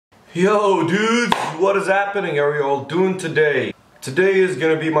Yo dudes, what is happening? How are you all doing today? Today is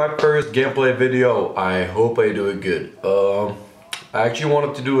gonna be my first gameplay video. I hope I do it good. I actually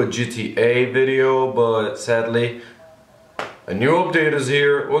wanted to do a GTA video, but sadly a new update is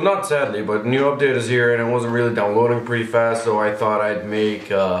here. Well, not sadly, but a new update is here and it wasn't really downloading pretty fast, so I thought I'd make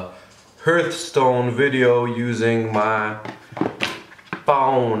a Hearthstone video using my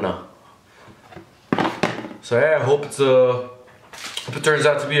phone. So yeah, I hope it turns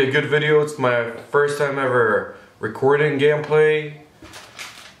out to be a good video. It's my first time ever recording gameplay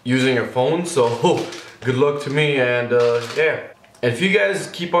using a phone, so good luck to me. And yeah, and if you guys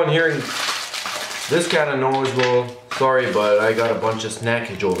keep on hearing this kind of noise, well, sorry, but I got a bunch of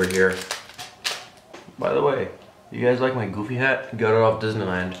snackage over here. By the way, you guys like my goofy hat? Got it off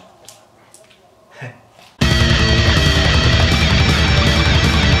Disneyland.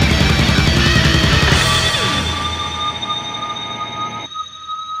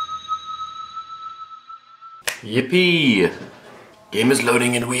 Yippee! Game is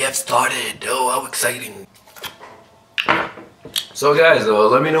loading and we have started. Oh, how exciting. So guys,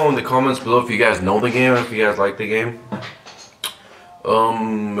 let me know in the comments below if you guys know the game, if you guys like the game.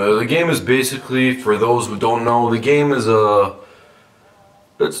 The game is basically, for those who don't know, the game is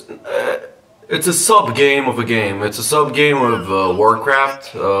it's a sub-game of a game. It's a sub-game of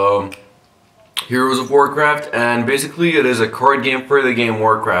Warcraft, Heroes of Warcraft, and basically it is a card game for the game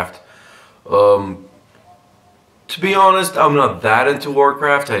Warcraft. To be honest, I'm not that into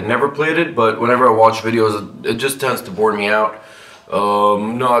Warcraft. I never played it, but whenever I watch videos, it just tends to bore me out.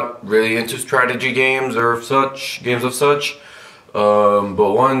 Not really into strategy games or such, games of such. But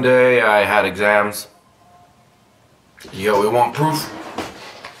one day I had exams. Yeah, we want proof.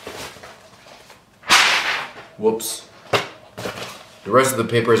 Whoops. The rest of the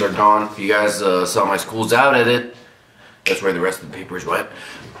papers are gone. If you guys saw my school's out at it, that's where the rest of the papers went.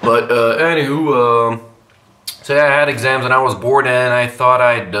 But anywho, so yeah, I had exams and I was bored and I thought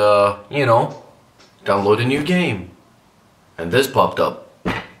I'd, you know, download a new game. And this popped up.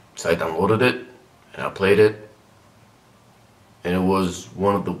 So I downloaded it and I played it. And it was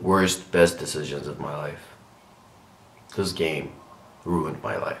one of the worst, best decisions of my life. This game ruined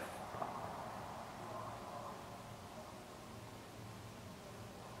my life.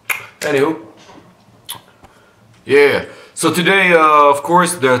 Anywho, yeah. So today, of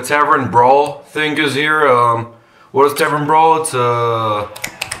course, the Tavern brawl thing is here. What is Tavern brawl? It's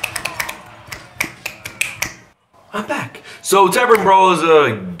I'm back. So Tavern brawl is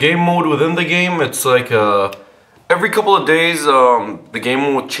a game mode within the game. It's like every couple of days, the game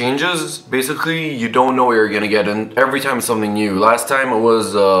mode changes. Basically, you don't know what you're gonna get, and every time it's something new. Last time it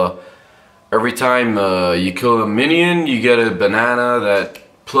was every time you kill a minion, you get a banana that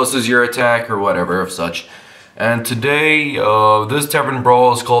pluses your attack or whatever of such. And today, this Tavern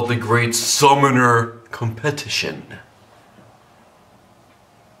Brawl is called the Great Summoner Competition.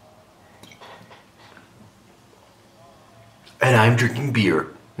 And I'm drinking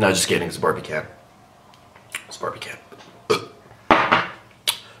beer. No, just kidding, it's a Barbican. It's a Barbican.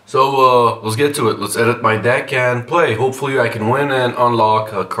 So, let's get to it. Let's edit my deck and play. Hopefully I can win and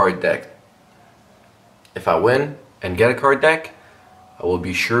unlock a card deck. If I win and get a card deck, I will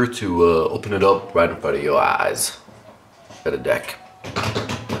be sure to open it up right in front of your eyes. At a deck.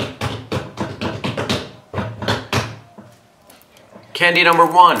 Candy number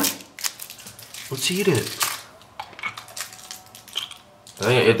 1. Let's eat it. I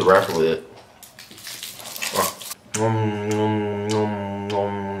think I ate the wrapper with it. Oh.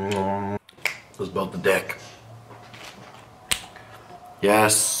 Let's build the deck.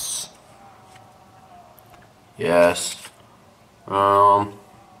 Yes. Yes.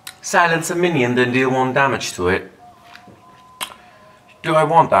 Silence a minion, then deal 1 damage to it. Do I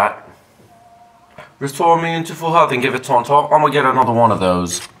want that? Restore a minion to full health and give it taunt. I'm gonna get another one of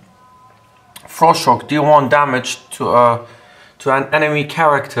those. Frost shock, deal 1 damage to an enemy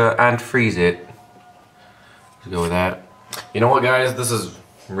character and freeze it. Let's go with that. You know what, guys? This is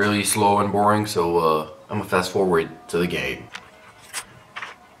really slow and boring, so I'm gonna fast forward to the game.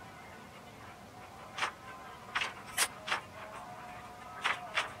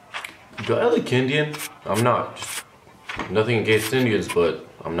 Do I like Indian? I'm not. Nothing against Indians, but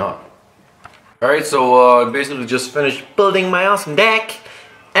I'm not. Alright, so I basically just finished building my awesome deck.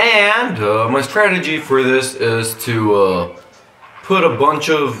 And my strategy for this is to put a bunch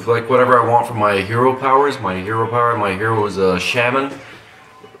of, like, whatever I want for my hero powers. My hero is a shaman.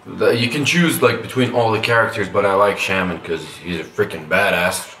 You can choose, like, between all the characters, but I like shaman because he's a freaking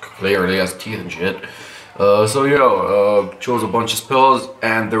badass. Clearly has teeth and shit. So yeah, chose a bunch of spells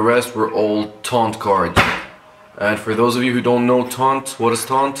and the rest were all taunt cards. And for those of you who don't know taunt, what is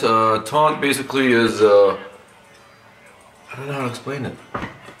taunt? Taunt basically is, I don't know how to explain it.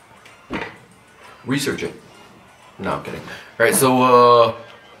 Researching. No, I'm kidding. Alright, so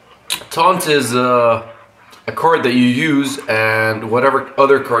taunt is a card that you use, and whatever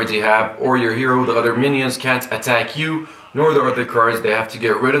other cards you have, or your hero, the other minions can't attack you, nor the other cards. They have to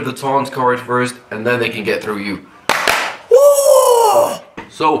get rid of the taunt card first, and then they can get through you. Woo!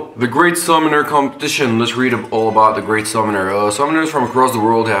 So, the Great Summoner competition. Let's read all about the Great Summoner. Summoners from across the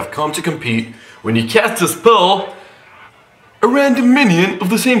world have come to compete. When you cast a spell, a random minion of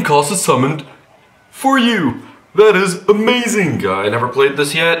the same cost is summoned for you. That is amazing. I never played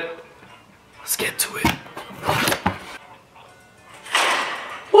this yet. Let's get to it.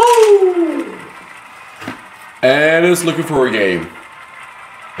 Woo! And it's looking for a game.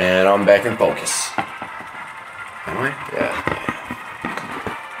 And I'm back in focus. Am I? Yeah.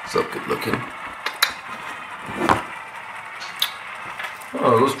 So good looking.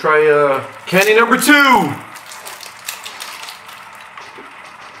 Oh, let's try candy number 2.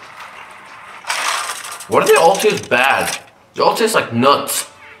 Why do they all taste bad? They all taste like nuts.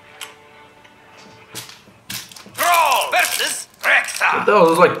 Brawl versus Rexa. What the hell? It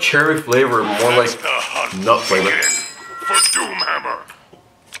was like cherry flavor, more like nut flavor. For Doomhammer.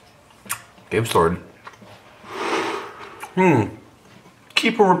 Game started.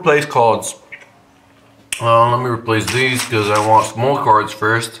 Keep or replace cards. Let me replace these because I want small cards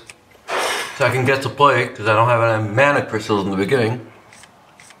first, so I can get to play because I don't have any mana crystals in the beginning.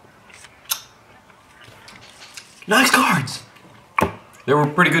 Nice cards. They were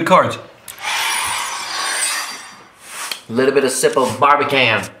pretty good cards. A little bit of sip of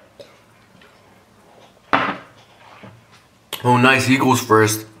Barbican. Oh, nice. He goes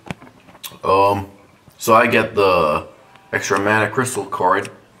first. So I get the extra mana crystal card.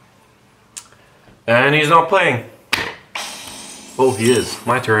 And he's not playing. Oh, he is.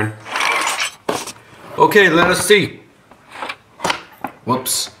 My turn. Okay, let us see.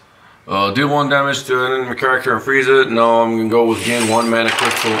 Whoops. Do 1 damage to an enemy character and freeze it. No, I'm gonna go with gain 1 mana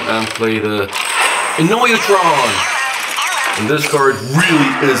crystal and play the Annoyatron. And this card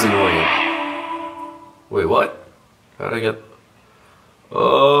really is annoying. Wait, what? How did I get...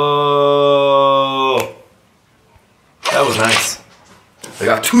 Oh, that was nice. I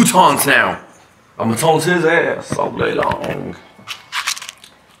got 2 taunts now. I'm gonna taunt his ass all day long.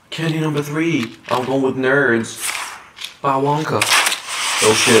 Candy number 3. I'm going with Nerds by Wonka.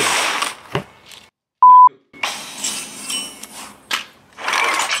 Oh shit.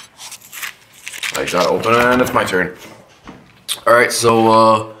 I gotta open it and it's my turn. Alright,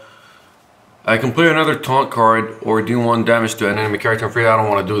 so I can play another taunt card or do 1 damage to an enemy character. I'm afraid I don't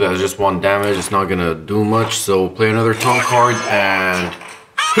want to do that. It's just 1 damage. It's not gonna do much. So play another taunt card and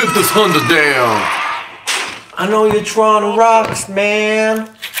hit this Honda down. I know you're trying to rocks, man.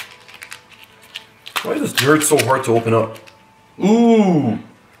 Why is this nerd so hard to open up? Ooh,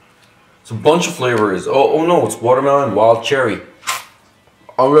 it's a bunch of flavors. Oh no, it's watermelon, wild cherry.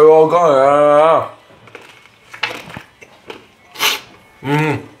 Oh, they're all gone.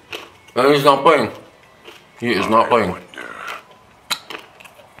 And he's not playing. He is not playing.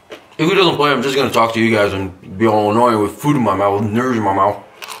 If he doesn't play, I'm just gonna talk to you guys and be all annoying with food in my mouth, with nerds in my mouth.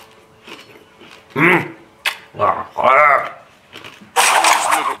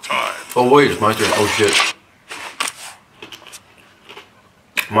 Oh wait, it's my turn. Oh shit.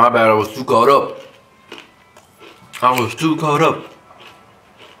 My bad, I was too caught up.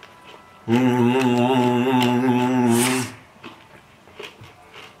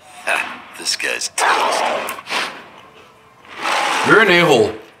 This guy's toast. You're an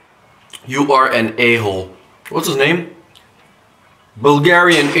a-hole. You are an a-hole. What's his name?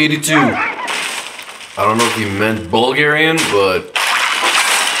 Bulgarian 82. I don't know if he meant Bulgarian, but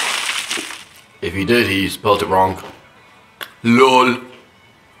if he did, he spelled it wrong. LOL.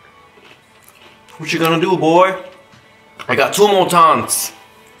 What you gonna do, boy? I got 2 more taunts.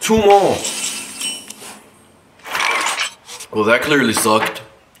 2 more. Well, that clearly sucked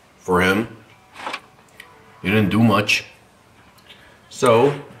for him. He didn't do much.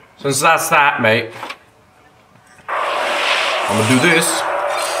 So, since that's that, mate, I'm gonna do this.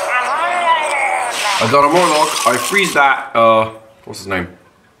 I got a Morlock. I freeze that. What's his name?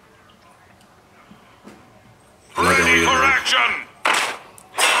 Ready for action.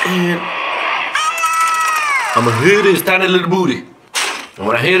 And I'm gonna hit his tiny little booty. And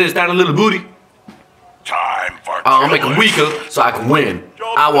when I hit his tiny little booty, Time for I'll make him weaker so I can win.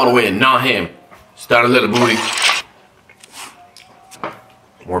 I wanna win, not him. His tiny little booty.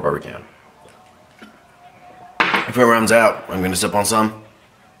 More Barbican. If it runs out, I'm gonna sip on some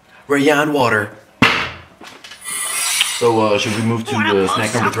Rayon water. So, should we move to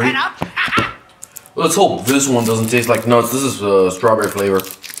snack number 3? Let's hope this one doesn't taste like nuts. This is strawberry flavor.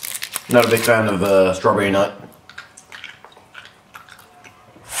 Not a big fan of strawberry nut.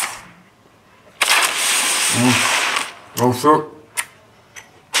 Oh, sure.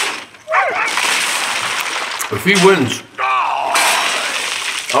 If he wins,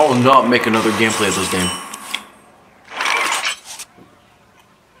 I will not make another gameplay of this game.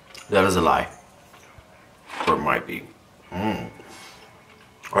 That is a lie. Or it might be.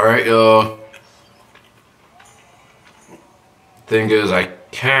 Alright, thing is, I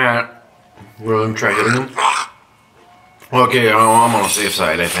can't really try hitting him. Okay, I'm on the safe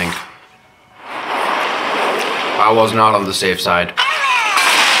side, I think. I was not on the safe side.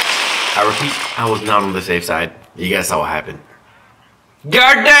 I repeat, I was not on the safe side. You guys saw what happened.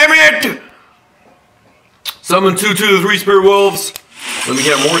 God damn it! Summon 2, 2 to 3 spirit wolves. Let me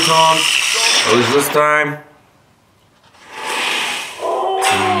get more taunts. At least this time.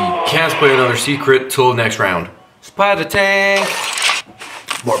 We can't play another secret till next round. Spider tank.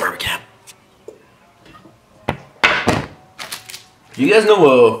 More barbecue. You guys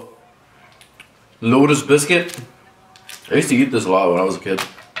know Lotus biscuit? I used to eat this a lot when I was a kid.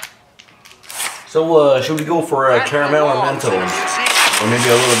 So should we go for caramel or Mentos? Or maybe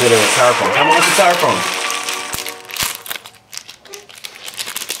a little bit of sour cream. How much is sour cream?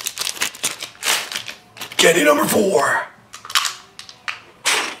 Candy number 4.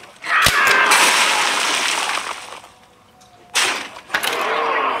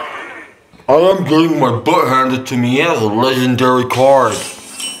 I am getting my butt handed to me as a legendary card.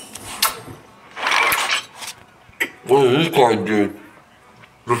 What does this card do?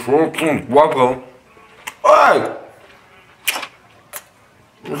 The 14th weapon. Hey!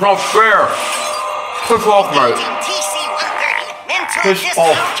 It's not fair! Piss off, mate. Piss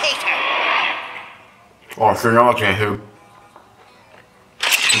off. Oh, so now I can't hit.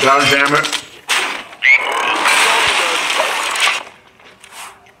 God damn it.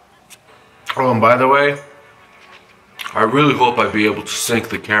 Oh, and by the way, I really hope I'd be able to sync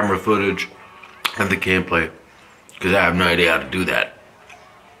the camera footage and the gameplay, because I have no idea how to do that.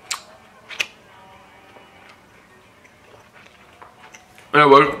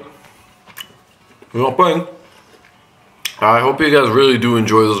 Anyway, we're not playing. I hope you guys really do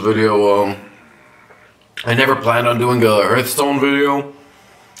enjoy this video. I never planned on doing a Hearthstone video.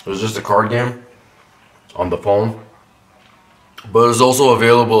 It was just a card game on the phone. But it's also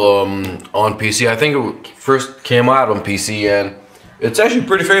available on PC. I think it first came out on PC and it's actually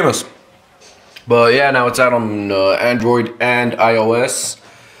pretty famous. But yeah, now it's out on Android and iOS.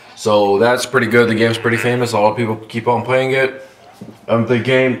 So that's pretty good. The game's pretty famous. A lot of people keep on playing it. The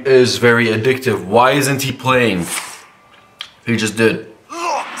game is very addictive. Why isn't he playing? He just did.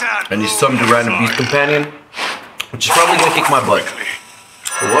 And he summoned a random beast companion, which is probably gonna kick my butt.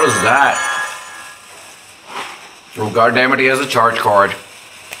 But what is that? Oh, goddammit, he has a charge card.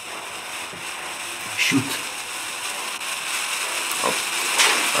 Shoot. Oh.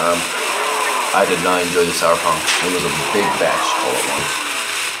 I did not enjoy the sour punk. It was a big batch all at once.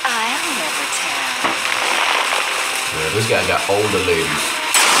 I'll never tell. Yeah, this guy got older ladies.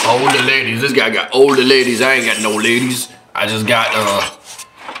 Older ladies. This guy got older ladies. I ain't got no ladies. I just got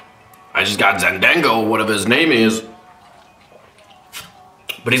Zandango, whatever his name is.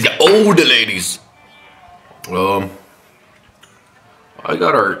 But he's got older ladies. I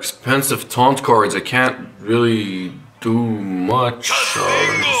got our expensive taunt cards. I can't really do much. So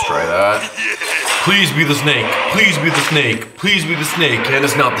let me just try that. Please be the snake. Please be the snake. Please be the snake. And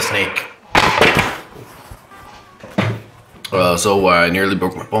it's not the snake. So I nearly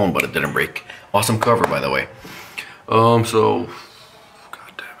broke my phone, but it didn't break. Awesome cover, by the way. So,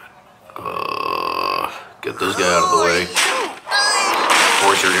 god damn it. Get this guy out of the way. Of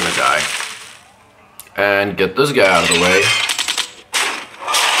course you're gonna die. And get this guy out of the way.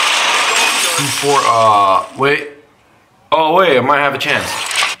 2, 4, wait. Oh, wait, I might have a chance.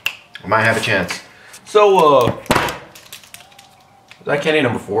 I might have a chance. So, is that candy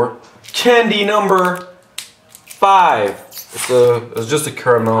number 4? Candy number 5. It's just a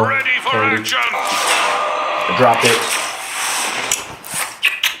caramel candy. I dropped it.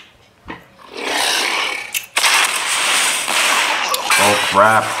 Oh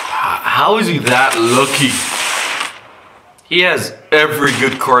crap. How is he that lucky? He has every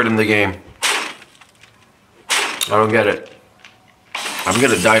good card in the game. I don't get it. I'm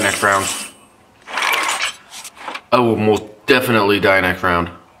gonna die next round. I will most definitely die next round.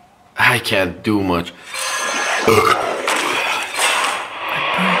 I can't do much.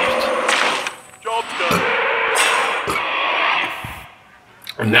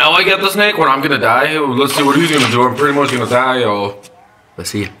 Now I get the snake when I'm gonna die. Let's see what he's gonna do. I'm pretty much gonna die. Oh, let's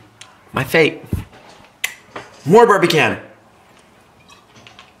see my fate. More Barbican.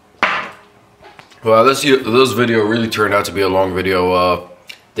 Well, this video really turned out to be a long video.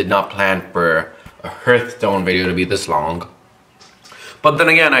 Did not plan for a Hearthstone video to be this long. But then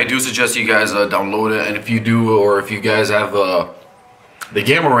again, I do suggest you guys download it, and if you do, or if you guys have the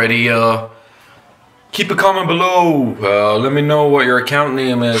game already, keep a comment below. Let me know what your account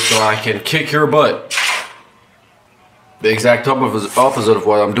name is so I can kick your butt. The exact opposite of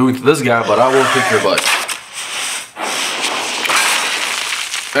what I'm doing to this guy, but I will kick your butt.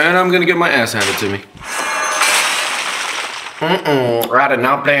 And I'm gonna get my ass handed to me. Rather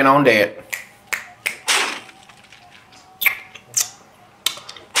not playing on that.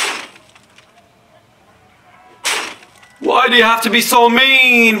 Why do you have to be so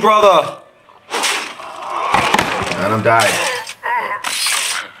mean, brother? And I'm died.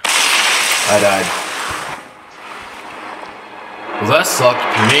 I died. Well, that sucked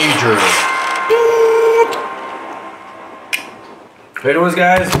major. Anyways,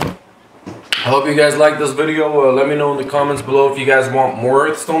 guys, I hope you guys liked this video. Let me know in the comments below if you guys want more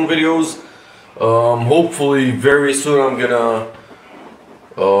Hearthstone videos. Hopefully very soon I'm gonna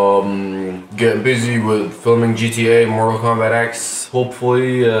get busy with filming GTA, Mortal Kombat X.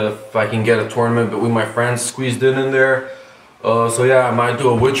 Hopefully if I can get a tournament between my friends squeezed in there. So yeah, I might do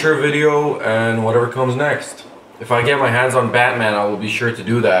a Witcher video and whatever comes next. If I get my hands on Batman, I will be sure to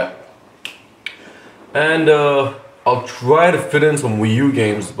do that. And I'll try to fit in some Wii U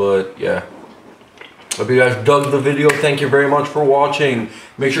games, but yeah. Hope you guys dug the video. Thank you very much for watching.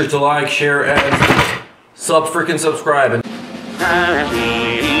 Make sure to like, share, and subscribe.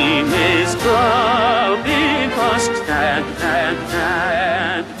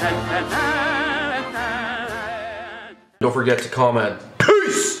 Don't forget to comment.